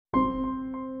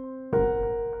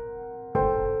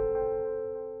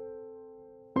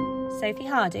Sophie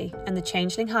Hardy and the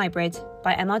Changeling Hybrid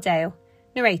by M.R. Dale,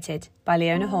 narrated by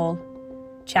Leona Hall.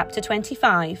 Chapter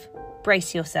 25.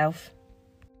 Brace Yourself.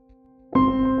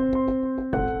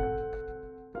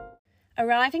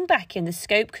 Arriving back in the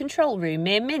scope control room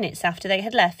mere minutes after they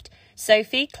had left,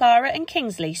 Sophie, Clara and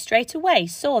Kingsley straight away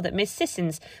saw that Miss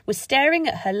Sissons was staring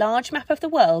at her large map of the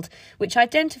world, which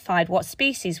identified what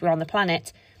species were on the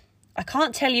planet. I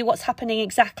can't tell you what's happening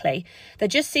exactly. There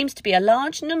just seems to be a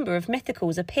large number of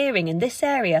mythicals appearing in this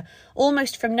area,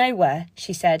 almost from nowhere,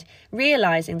 she said,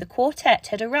 realising the quartet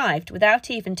had arrived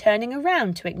without even turning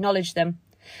around to acknowledge them.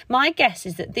 My guess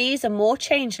is that these are more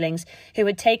changelings who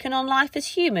had taken on life as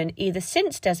human either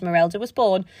since Desmeralda was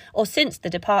born or since the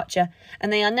departure,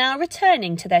 and they are now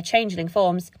returning to their changeling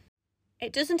forms.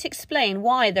 It doesn't explain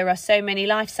why there are so many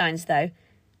life signs, though.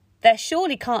 There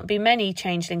surely can't be many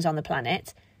changelings on the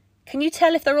planet. Can you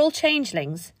tell if they're all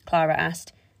changelings? Clara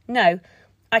asked. No,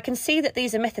 I can see that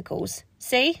these are mythicals.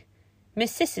 See?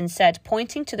 Miss Sissons said,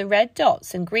 pointing to the red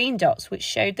dots and green dots which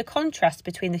showed the contrast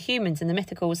between the humans and the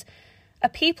mythicals. Are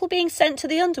people being sent to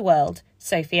the underworld?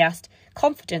 Sophie asked,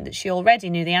 confident that she already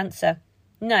knew the answer.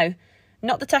 No,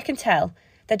 not that I can tell.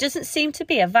 There doesn't seem to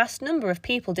be a vast number of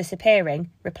people disappearing,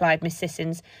 replied Miss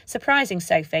Sissons, surprising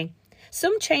Sophie.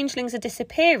 Some changelings are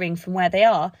disappearing from where they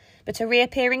are, but are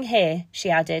reappearing here, she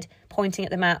added, pointing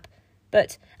at the map.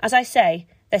 But, as I say,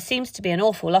 there seems to be an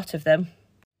awful lot of them.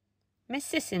 Miss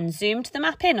Sissons zoomed the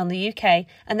map in on the UK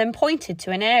and then pointed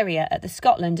to an area at the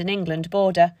Scotland and England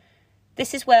border.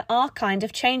 This is where our kind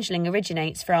of changeling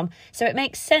originates from, so it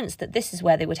makes sense that this is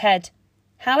where they would head.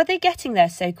 How are they getting there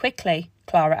so quickly?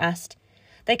 Clara asked.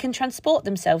 They can transport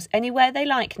themselves anywhere they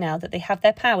like now that they have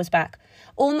their powers back,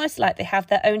 almost like they have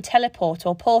their own teleport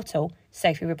or portal,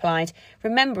 Sophie replied,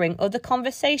 remembering other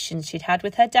conversations she'd had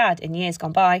with her dad in years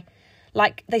gone by.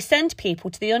 Like they send people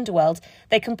to the underworld,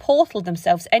 they can portal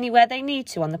themselves anywhere they need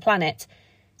to on the planet.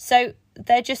 So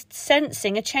they're just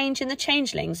sensing a change in the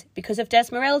changelings because of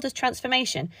Desmeralda's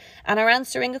transformation and are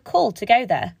answering a call to go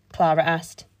there, Clara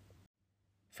asked.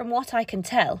 From what I can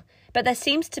tell, but there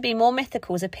seems to be more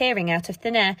mythicals appearing out of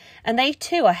thin air, and they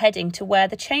too are heading to where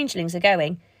the changelings are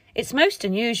going. It's most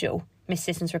unusual, Miss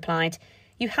Sissons replied.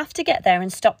 You have to get there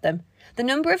and stop them. The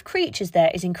number of creatures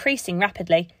there is increasing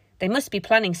rapidly. They must be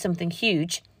planning something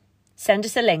huge. Send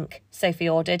us a link, Sophie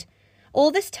ordered.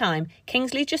 All this time,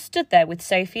 Kingsley just stood there with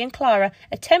Sophie and Clara,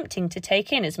 attempting to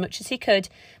take in as much as he could,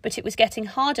 but it was getting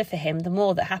harder for him the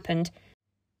more that happened.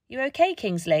 You okay,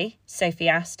 Kingsley? Sophie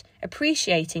asked,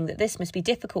 appreciating that this must be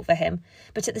difficult for him,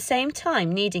 but at the same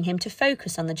time needing him to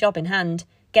focus on the job in hand,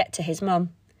 get to his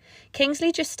mum.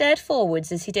 Kingsley just stared forwards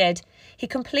as he did. He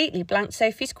completely blanked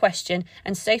Sophie's question,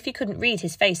 and Sophie couldn't read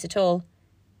his face at all.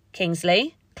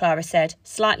 Kingsley? Clara said,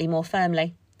 slightly more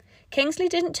firmly. Kingsley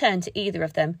didn't turn to either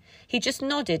of them. He just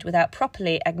nodded without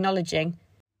properly acknowledging.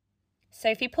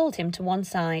 Sophie pulled him to one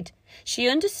side. She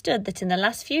understood that in the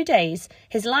last few days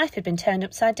his life had been turned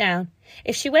upside down.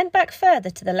 If she went back further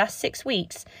to the last 6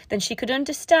 weeks, then she could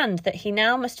understand that he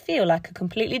now must feel like a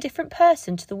completely different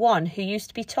person to the one who used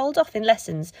to be told off in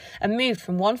lessons and moved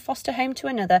from one foster home to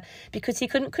another because he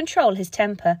couldn't control his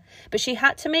temper. But she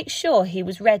had to make sure he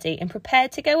was ready and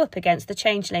prepared to go up against the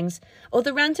changelings,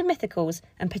 other random mythicals,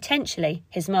 and potentially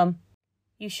his mum.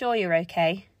 You sure you're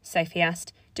okay? Sophie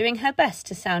asked, doing her best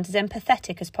to sound as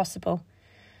empathetic as possible.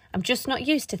 I'm just not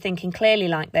used to thinking clearly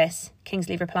like this,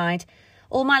 Kingsley replied.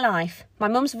 All my life, my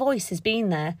mum's voice has been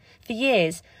there. For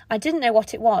years, I didn't know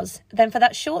what it was. Then for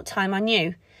that short time I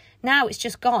knew. Now it's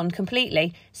just gone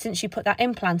completely since you put that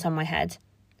implant on my head.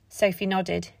 Sophie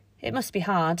nodded. It must be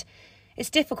hard. It's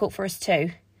difficult for us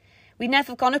too. We've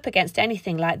never gone up against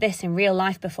anything like this in real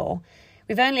life before.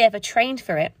 We've only ever trained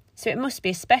for it, so it must be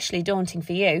especially daunting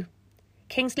for you.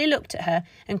 Kingsley looked at her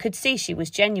and could see she was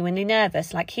genuinely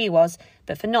nervous like he was,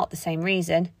 but for not the same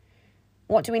reason.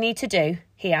 What do we need to do?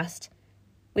 He asked.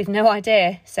 We've no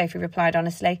idea, Sophie replied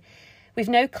honestly. We've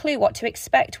no clue what to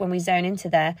expect when we zone into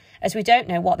there, as we don't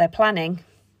know what they're planning.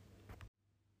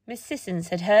 Miss Sissons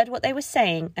had heard what they were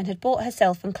saying and had brought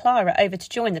herself and Clara over to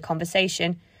join the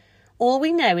conversation. All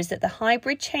we know is that the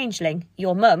hybrid changeling,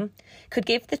 your mum, could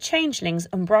give the changelings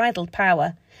unbridled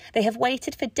power. They have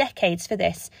waited for decades for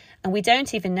this, and we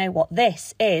don't even know what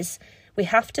this is. We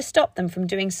have to stop them from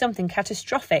doing something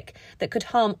catastrophic that could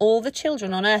harm all the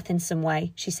children on Earth in some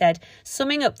way, she said,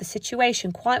 summing up the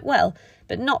situation quite well,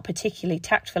 but not particularly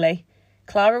tactfully.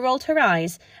 Clara rolled her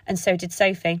eyes, and so did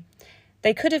Sophie.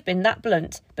 They could have been that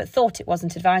blunt, but thought it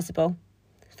wasn't advisable.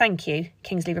 Thank you,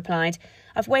 Kingsley replied.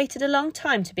 I've waited a long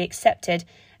time to be accepted,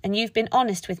 and you've been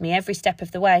honest with me every step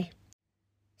of the way.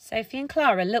 Sophie and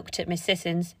Clara looked at Miss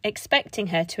Sissons, expecting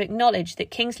her to acknowledge that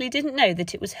Kingsley didn't know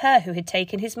that it was her who had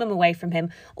taken his mum away from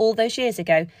him all those years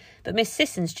ago, but Miss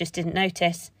Sissons just didn't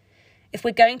notice. "If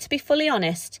we're going to be fully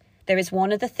honest, there is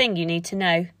one other thing you need to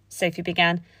know," Sophie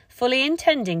began, fully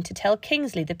intending to tell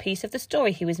Kingsley the piece of the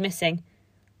story he was missing.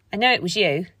 "I know it was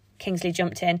you," Kingsley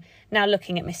jumped in, now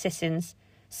looking at Miss Sissons.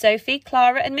 Sophie,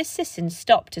 Clara and Miss Sissons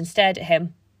stopped and stared at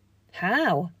him.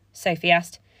 "How?" Sophie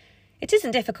asked. "It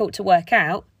isn't difficult to work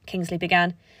out," Kingsley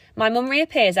began. "My mum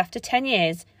reappears after 10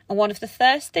 years, and one of the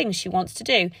first things she wants to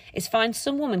do is find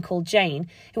some woman called Jane,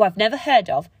 who I've never heard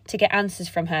of, to get answers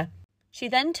from her. She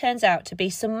then turns out to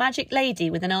be some magic lady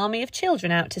with an army of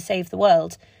children out to save the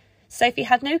world." Sophie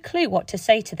had no clue what to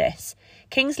say to this.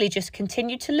 Kingsley just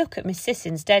continued to look at Miss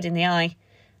Sissons dead in the eye.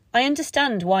 "I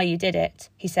understand why you did it,"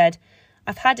 he said.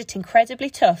 "I've had it incredibly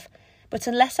tough, but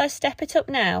unless I step it up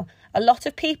now, a lot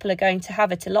of people are going to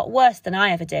have it a lot worse than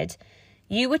I ever did.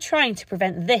 You were trying to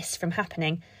prevent this from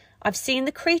happening. I've seen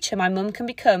the creature my mum can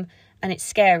become, and it's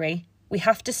scary. We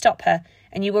have to stop her,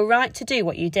 and you were right to do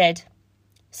what you did."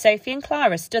 Sophie and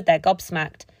Clara stood there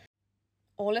gobsmacked.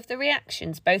 All of the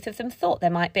reactions both of them thought there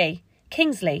might be.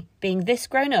 Kingsley, being this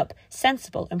grown-up,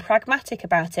 sensible and pragmatic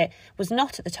about it, was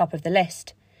not at the top of the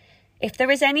list. "If there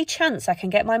is any chance I can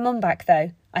get my mum back,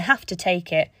 though, I have to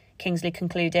take it," Kingsley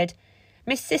concluded.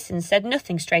 Miss Sissons said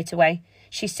nothing straight away.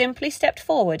 She simply stepped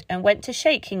forward and went to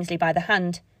shake Kingsley by the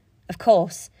hand. "Of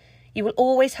course. You will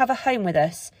always have a home with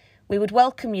us. We would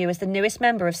welcome you as the newest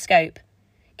member of Scope."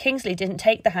 Kingsley didn't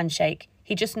take the handshake.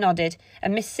 He just nodded,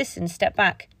 and Miss Sissons stepped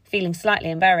back, feeling slightly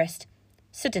embarrassed.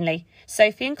 Suddenly,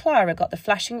 Sophie and Clara got the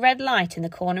flashing red light in the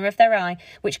corner of their eye,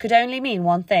 which could only mean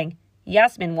one thing.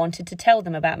 Yasmin wanted to tell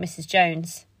them about Mrs.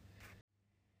 Jones.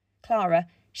 "Clara,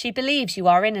 she believes you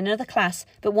are in another class,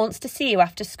 but wants to see you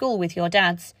after school with your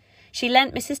dads. She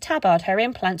lent Mrs. Tabard her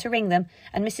implant to ring them,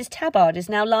 and Mrs. Tabard is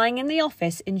now lying in the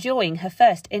office enjoying her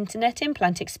first internet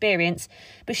implant experience,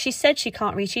 but she said she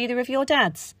can't reach either of your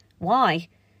dads. Why?"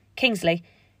 "Kingsley,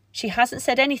 she hasn't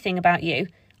said anything about you.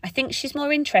 I think she's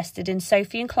more interested in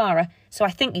Sophie and Clara, so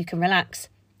I think you can relax.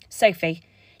 Sophie,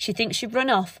 she thinks you've run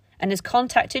off and has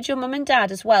contacted your mum and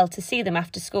dad as well to see them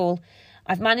after school.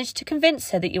 I've managed to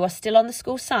convince her that you are still on the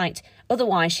school site,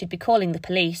 otherwise she'd be calling the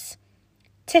police."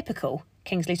 "Typical,"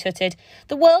 Kingsley tutted.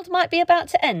 "The world might be about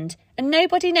to end, and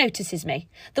nobody notices me.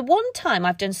 The one time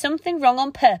I've done something wrong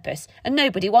on purpose, and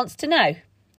nobody wants to know."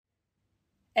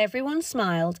 Everyone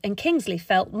smiled, and Kingsley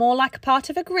felt more like a part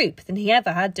of a group than he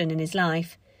ever had done in his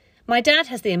life. "My dad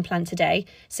has the implant today,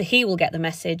 so he will get the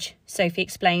message," Sophie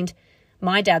explained.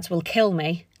 "My dad's will kill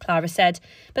me," Clara said,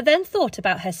 but then thought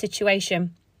about her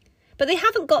situation. "But they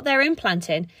haven't got their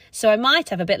implant in, so I might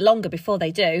have a bit longer before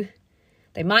they do."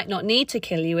 "They might not need to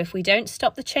kill you if we don't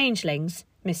stop the changelings,"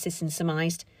 Miss Sissons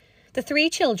surmised. The three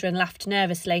children laughed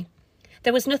nervously.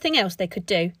 There was nothing else they could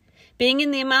do. Being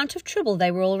in the amount of trouble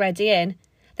they were already in,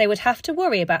 they would have to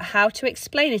worry about how to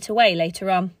explain it away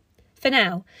later on. For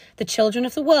now, the children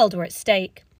of the world were at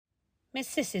stake. Miss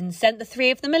Sissons sent the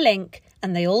three of them a link,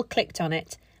 and they all clicked on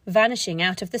it, vanishing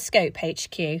out of the Scope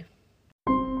HQ.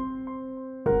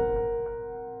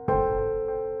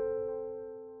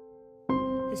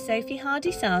 The Sophie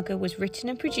Hardy saga was written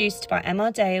and produced by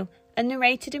M.R. Dale and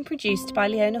narrated and produced by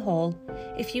Leona Hall.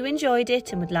 If you enjoyed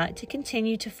it and would like to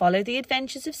continue to follow the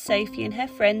adventures of Sophie and her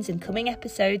friends in coming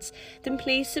episodes, then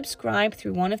please subscribe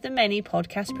through one of the many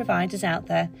podcast providers out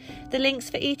there. The links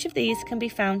for each of these can be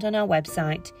found on our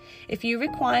website. If you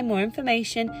require more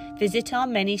information, visit our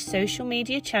many social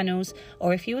media channels,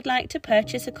 or if you would like to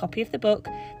purchase a copy of the book,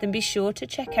 then be sure to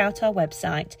check out our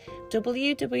website,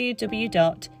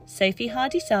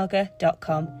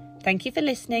 www.sophiehardysaga.com. Thank you for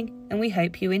listening, and we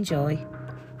hope you enjoy.